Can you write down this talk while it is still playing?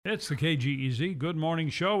It's the KGEZ Good Morning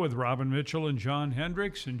Show with Robin Mitchell and John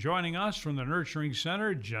Hendricks. And joining us from the Nurturing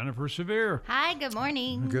Center, Jennifer Sevier. Hi, good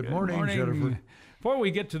morning. Good morning, Jennifer. Before we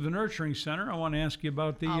get to the Nurturing Center, I want to ask you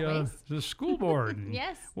about the school board.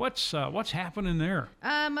 Yes. What's happening there?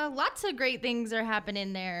 Lots of great things are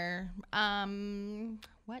happening there.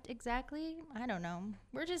 What exactly? I don't know.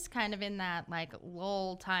 We're just kind of in that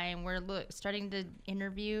lull time. We're starting to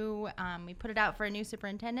interview. We put it out for a new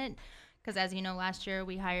superintendent. Because as you know, last year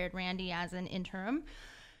we hired Randy as an interim.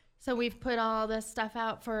 So we've put all the stuff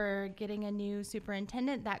out for getting a new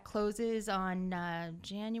superintendent. That closes on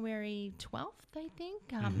January 12th, I think.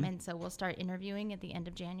 And so we'll start interviewing at the end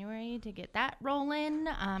of January to get that rolling.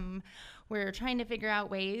 We're trying to figure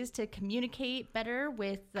out ways to communicate better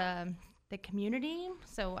with the community.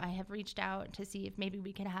 So I have reached out to see if maybe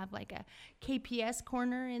we could have a KPS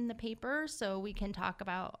corner in the paper so we can talk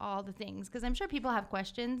about all the things. Because I'm sure people have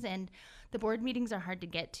questions and the board meetings are hard to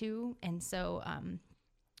get to. And so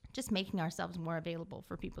just making ourselves more available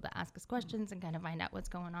for people to ask us questions and kind of find out what's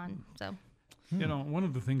going on. So, You know, one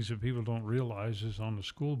of the things that people don't realize is on the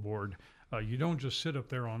school board, you don't just sit up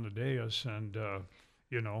there on the dais and,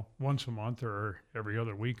 once a month or every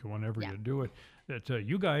other week or whenever you do it, that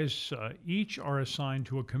you guys each are assigned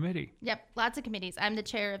to a committee. Yep, lots of committees. I'm the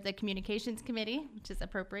chair of the communications committee, which is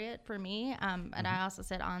appropriate for me. And I also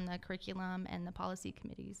sit on the curriculum and the policy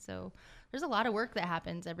committees. So there's a lot of work that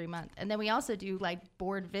happens every month. And then we also do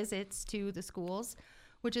board visits to the schools,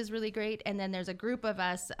 which is really great. And then there's a group of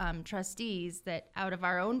us trustees that out of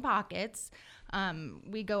our own pockets,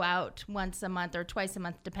 we go out once a month or twice a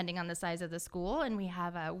month, depending on the size of the school, and we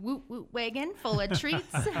have a woot woot wagon full of treats.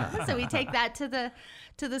 So we take that to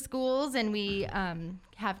the schools, and we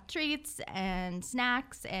have treats and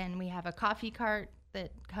snacks, and we have a coffee cart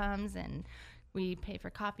that comes, and we pay for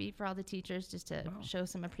coffee for all the teachers just to show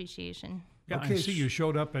some appreciation. Yeah, Okay. I see you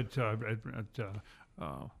showed up at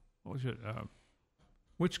what was it?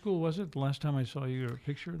 Which school was it? The last time I saw you, a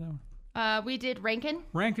picture of them? We did Rankin.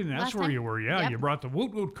 Rankin, that's Last where time? you were. Yeah, Yep. you brought the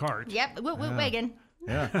woot woot cart. Yep, woot woot wagon.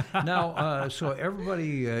 Yeah. Now, so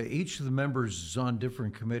everybody, each of the members is on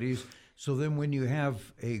different committees. So then when you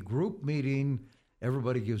have a group meeting,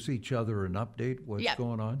 everybody gives each other an update, what's Yep.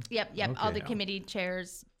 going on? Yep. All Okay. the committee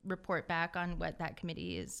chairs report back on what that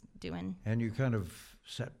committee is doing. And you kind of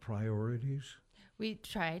set priorities. We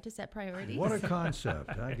try to set priorities. What a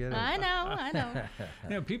concept. I get it. I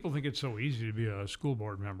know. People think it's so easy to be a school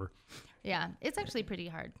board member. Yeah, it's actually pretty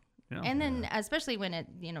hard. Yeah. And then especially when it,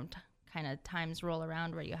 kind of times roll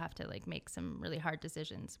around where you have to make some really hard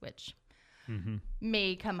decisions, which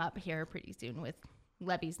may come up here pretty soon with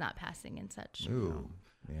levies not passing and such. Ooh,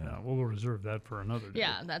 yeah. We'll reserve that for another day.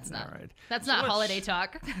 Yeah, that's not All right. that's So not let's- holiday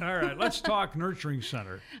talk. All right, let's talk Nurturing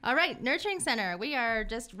Center. All right, Nurturing Center. We are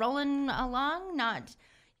just rolling along.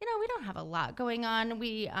 We don't have a lot going on.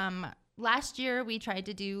 We last year we tried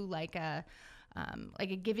to do a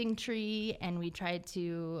giving tree, and we tried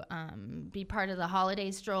to be part of the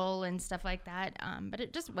holiday stroll and stuff like that. But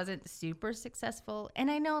it just wasn't super successful. And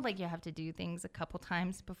I know you have to do things a couple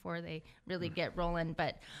times before they really get rolling.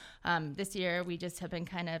 But this year we just have been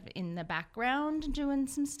kind of in the background doing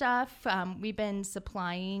some stuff. We've been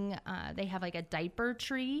supplying, they have a diaper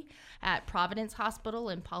tree at Providence Hospital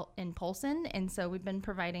in Polson. And so we've been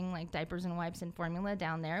providing diapers and wipes and formula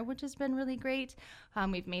down there, which has been really great.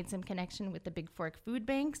 We've made some connection with the Big Fork Food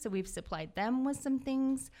Bank, so we've supplied them with some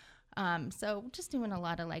things. So just doing a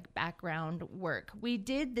lot of background work. We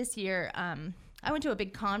did this year, I went to a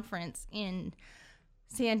big conference in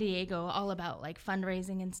San Diego all about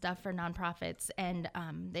fundraising and stuff for nonprofits. And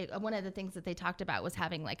one of the things that they talked about was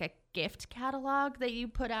having a gift catalog that you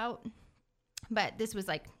put out. But this was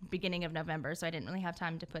beginning of November, so I didn't really have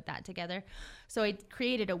time to put that together. So I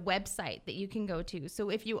created a website that you can go to. So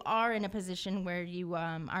if you are in a position where you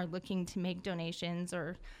are looking to make donations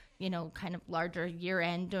or, kind of larger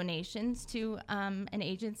year-end donations to an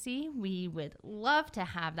agency, we would love to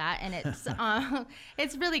have that. And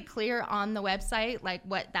it's really clear on the website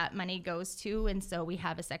what that money goes to. And so we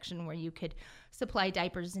have a section where you could supply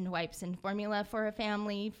diapers and wipes and formula for a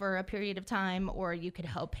family for a period of time, or you could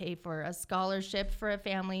help pay for a scholarship for a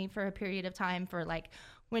family for a period of time for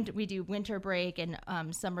winter. We do winter break, and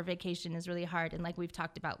summer vacation is really hard. And we've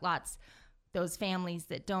talked about those families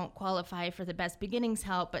that don't qualify for the Best Beginnings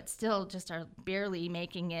help, but still just are barely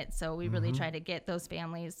making it. So we really try to get those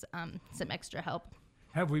families some extra help.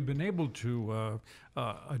 Have we been able to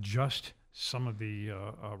adjust some of the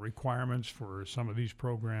requirements for some of these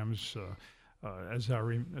programs? As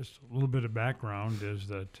a little bit of background is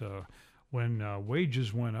that when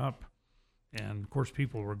wages went up And of course,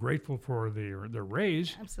 people were grateful for their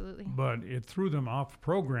raise, Absolutely. but it threw them off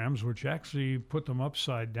programs, which actually put them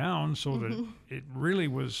upside down, so that it really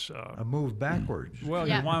was A move backwards. well,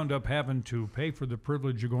 Yeah. you wound up having to pay for the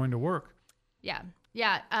privilege of going to work. Yeah.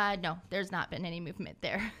 No, there's not been any movement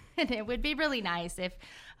there. And it would be really nice if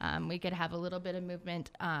we could have a little bit of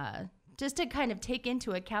movement just to kind of take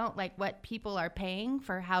into account like what people are paying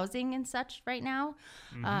for housing and such right now.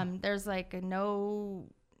 There's like no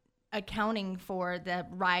accounting for the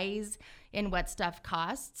rise in what stuff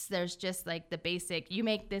costs. There's just like the basic, you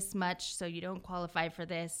make this much, so you don't qualify for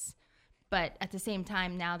this. But at the same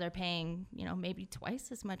time, now they're paying, maybe twice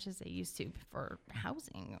as much as they used to for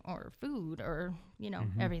housing or food or,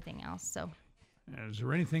 everything else. So, Is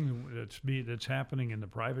there anything that's happening in the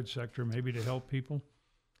private sector maybe to help people?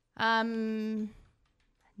 Nope.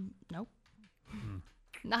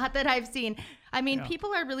 Not that I've seen. I mean,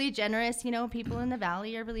 people are really generous. People in the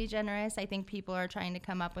Valley are really generous. I think people are trying to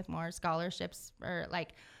come up with more scholarships or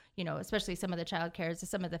like, especially some of the child cares,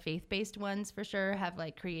 some of the faith-based ones for sure have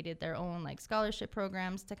like created their own like scholarship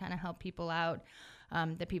programs to kind of help people out,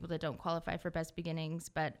 the people that don't qualify for Best Beginnings,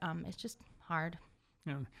 but it's just hard.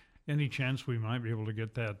 Yeah. Any chance we might be able to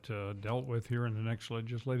get that dealt with here in the next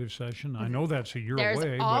legislative session? I know that's a year away.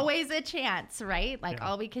 There's always a chance, right? Like Yeah.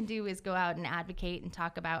 all we can do is go out and advocate and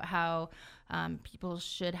talk about how people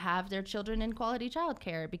should have their children in quality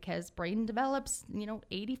childcare because brain develops,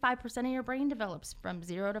 85% of your brain develops from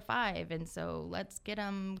 0 to 5. And so let's get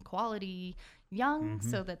them quality young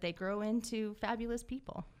so that they grow into fabulous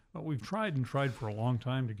people. Well, we've tried for a long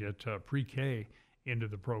time to get pre-K into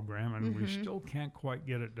the program, and we still can't quite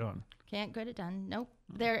get it done. Can't get it done. Nope.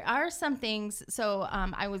 There are some things. So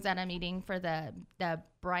I was at a meeting for the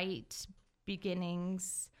Bright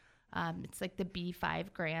Beginnings. It's like the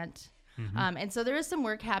B5 grant. And so there is some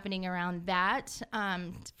work happening around that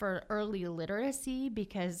for early literacy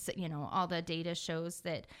because, all the data shows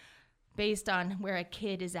that based on where a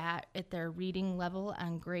kid is at their reading level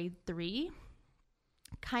on grade 3,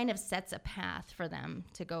 kind of sets a path for them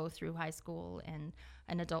to go through high school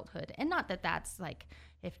and adulthood. And not that that's like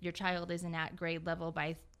if your child isn't at grade level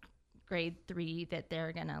by grade 3 that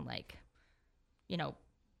they're gonna like,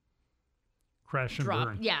 Crash and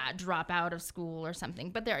burn. drop out of school or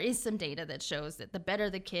something. But there is some data that shows that the better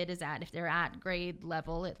the kid is at, if they're at grade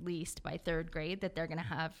level at least by 3rd grade, that they're gonna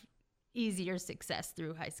have easier success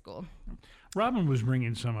through high school. Robin was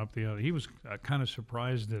bringing some up the other. He was kind of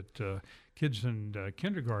surprised that kids in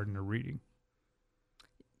kindergarten are reading.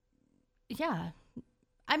 Yeah.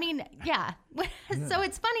 I mean, yeah. So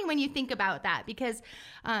it's funny when you think about that because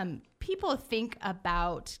people think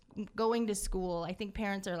about going to school. I think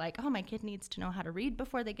parents are like, oh, my kid needs to know how to read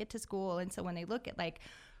before they get to school. And so when they look at like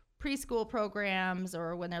preschool programs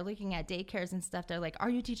or when they're looking at daycares and stuff, they're like, are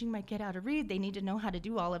you teaching my kid how to read? They need to know how to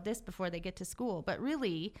do all of this before they get to school. But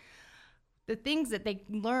really, the things that they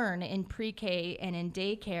learn in pre-K and in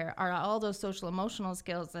daycare are all those social emotional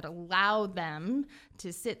skills that allow them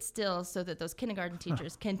to sit still so that those kindergarten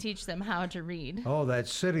teachers can teach them how to read. Oh, that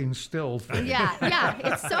sitting still thing. Yeah,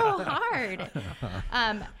 it's so hard.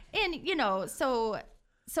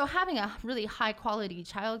 So having a really high quality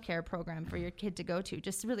childcare program for your kid to go to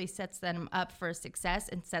just really sets them up for success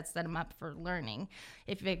and sets them up for learning.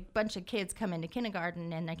 If a bunch of kids come into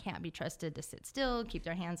kindergarten and they can't be trusted to sit still, keep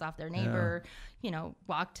their hands off their neighbor,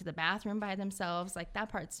 walk to the bathroom by themselves, like that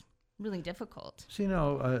part's really difficult. See,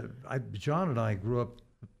 John and I grew up,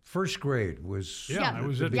 1st grade was it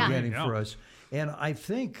was the at the beginning beginning, for us. And I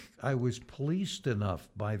think I was policed enough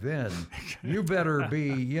by then. You better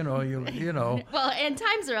be, you know. Well, and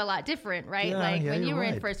times are a lot different, right? Yeah, like when you you're were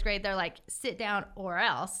in right. 1st grade, they're like, sit down or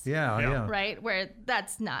else. Yeah. Right? Where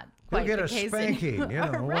that's not You'll quite get the a case spanking.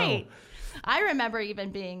 anymore. Right. Wow. I remember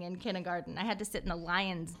even being in kindergarten. I had to sit in the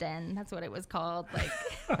lion's den. That's what it was called. Like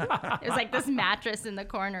it was like this mattress in the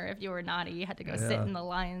corner. If you were naughty, you had to go sit in the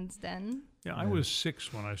lion's den. Yeah, I was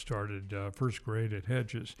 6 when I started 1st grade at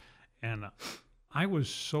Hedges, and I was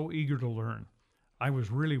so eager to learn. I was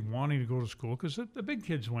really wanting to go to school because the big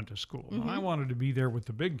kids went to school. And I wanted to be there with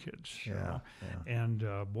the big kids. you know. And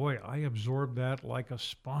boy, I absorbed that like a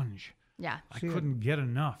sponge. Yeah. I couldn't get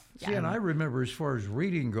enough. See, and I remember as far as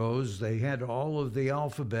reading goes, they had all of the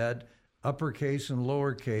alphabet, uppercase and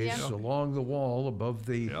lowercase, along the wall above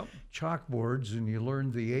the chalkboards, and you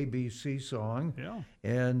learned the ABC song. Yeah.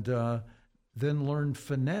 And then learned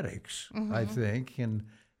phonetics, I think. And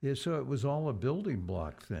so it was all a building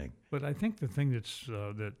block thing. But I think the thing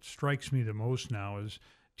that strikes me the most now is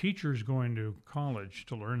teachers going to college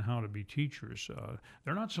to learn how to be teachers.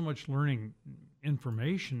 They're not so much learning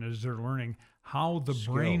information as they're learning how the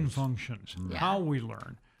brain functions, how we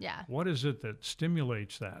learn. Yeah. What is it that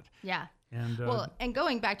stimulates that? Yeah. And and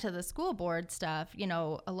going back to the school board stuff, you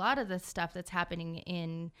know, a lot of the stuff that's happening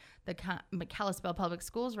in the Kalispell Public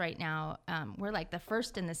Schools right now, we're like the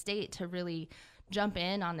first in the state to really jump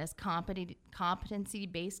in on this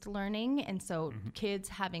competency-based learning. And so kids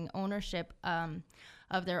having ownership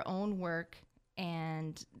of their own work,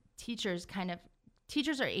 and teachers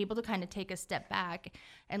are able to kind of take a step back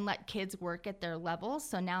and let kids work at their level.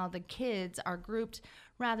 So now the kids are grouped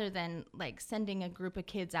rather than like sending a group of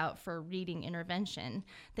kids out for reading intervention.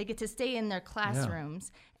 They get to stay in their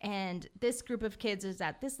classrooms, and this group of kids is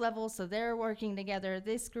at this level, so they're working together.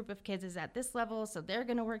 This group of kids is at this level, so they're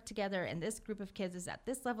going to work together. And this group of kids is at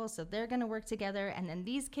this level, so they're going to work together. And then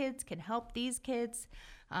these kids can help these kids.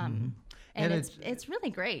 And it's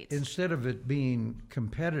really great. Instead of it being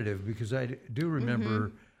competitive, because I do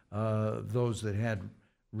remember those that had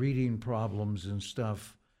reading problems and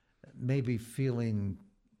stuff, maybe feeling,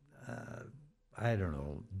 I don't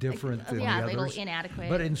know, different than the others. A little inadequate.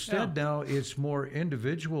 But instead now it's more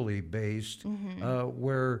individually based,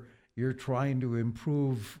 where you're trying to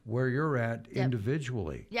improve where you're at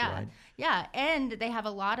individually. Yeah. Right? Yeah. And they have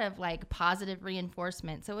a lot of like positive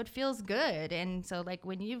reinforcement. So it feels good. And so like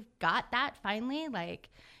when you've got that finally, like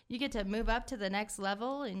you get to move up to the next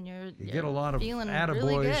level, and you're get a lot of attaboys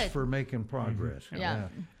really good for making progress. Yeah.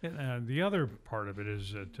 And the other part of it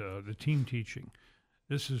is that the team teaching.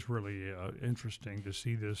 This is really interesting to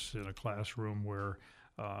see this in a classroom where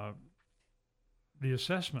the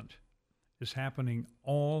assessment is happening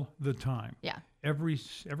all the time. Yeah. Every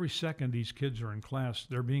second these kids are in class,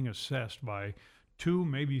 they're being assessed by 2,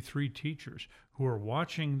 maybe 3 teachers who are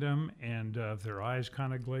watching them, and if their eyes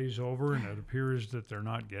kind of glaze over and it appears that they're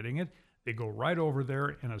not getting it, they go right over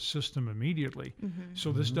there and assist them immediately.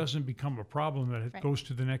 So this doesn't become a problem that it goes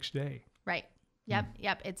to the next day. Right.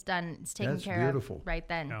 Yep. It's done. It's taken That's care beautiful. of right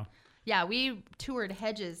then. Yeah, we toured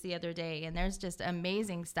Hedges the other day, and there's just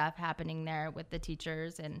amazing stuff happening there with the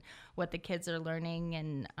teachers and what the kids are learning.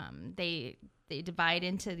 And they divide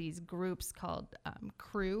into these groups called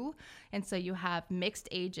crew. And so you have mixed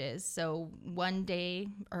ages. So one day,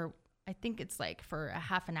 or I think it's like for a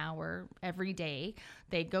half an hour every day,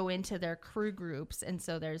 they go into their crew groups. And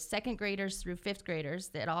so there's 2nd graders through 5th graders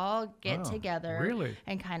that all get together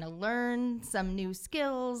and kind of learn some new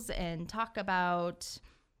skills and talk about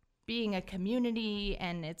being a community.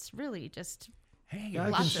 And it's really just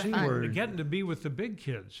lots of fun. Getting to be with the big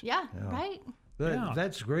kids. Yeah. Right?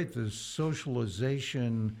 That's great, the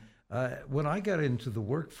socialization. When I got into the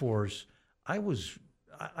workforce, I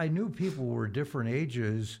knew people were different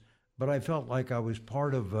ages, but I felt like I was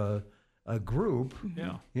part of a group,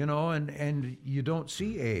 you know, and you don't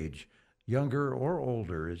see age, younger or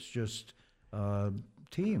older. It's just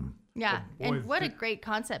team. Yeah, and what a great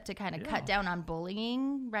concept to kind of cut down on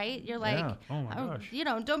bullying, right? You're like, oh my gosh, you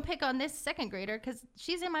know, don't pick on this 2nd grader because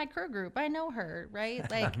she's in my crew group. I know her, right?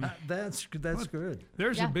 Like that's good.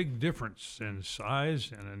 There's a big difference in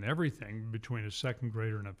size and in everything between a 2nd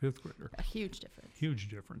grader and a 5th grader. A huge difference. Huge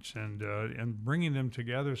difference, and bringing them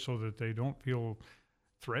together so that they don't feel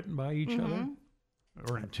threatened by each other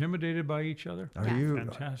or intimidated by each other. Are you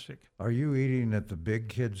fantastic? Are you eating at the big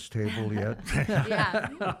kids table yet? Yeah.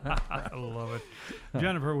 I love it.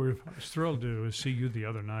 Jennifer, we were thrilled to see you the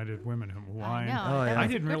other night at Women Who Wine. I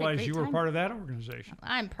didn't realize you were part of that organization.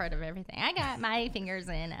 I'm part of everything. I got my fingers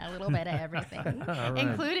in a little bit of everything,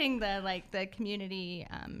 including the community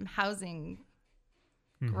housing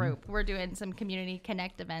group. We're doing some community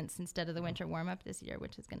connect events instead of the winter warm up this year,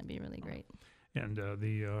 which is going to be really great. And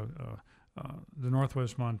the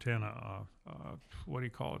Northwest Montana, what do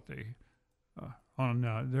you call it?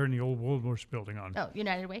 They're in the old Woolworths building on. Oh,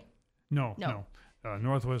 United Way? No.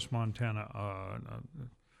 Northwest Montana.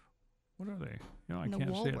 What are they? You know, I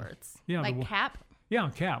can't say it. Yeah, like CAP. Yeah,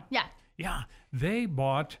 CAP. Yeah. They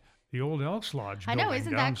bought the old Elks Lodge building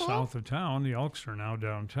isn't down that cool? south of town. The Elks are now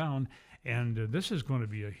downtown, and this is going to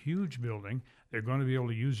be a huge building. They're going to be able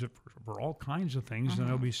to use it for all kinds of things, and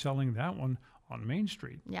they'll be selling that one on Main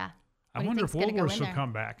Street. Yeah. I wonder if Woolworths will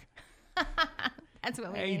come back. That's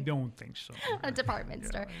what we I need. don't think so. A department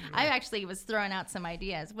store. I actually was throwing out some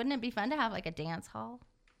ideas. Wouldn't it be fun to have like a dance hall?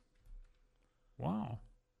 Wow.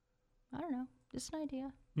 I don't know. Just an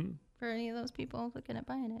idea for any of those people looking at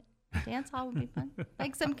buying it. Dance hall would be fun.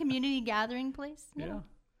 Like some community gathering place. You know?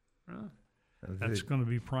 That's going to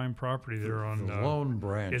be prime property there on the Lone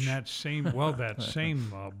Branch. In that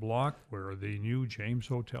same block where the new James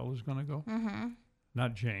Hotel is going to go.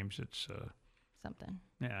 Not James, it's something.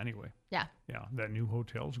 Yeah, anyway. Yeah. Yeah, that new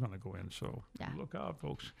hotel's going to go in, so Yeah. look out,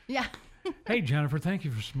 folks. Yeah. Hey, Jennifer, thank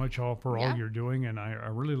you for all Yeah. you're doing, and I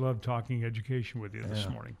really love talking education with you this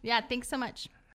Yeah. morning. Yeah, thanks so much.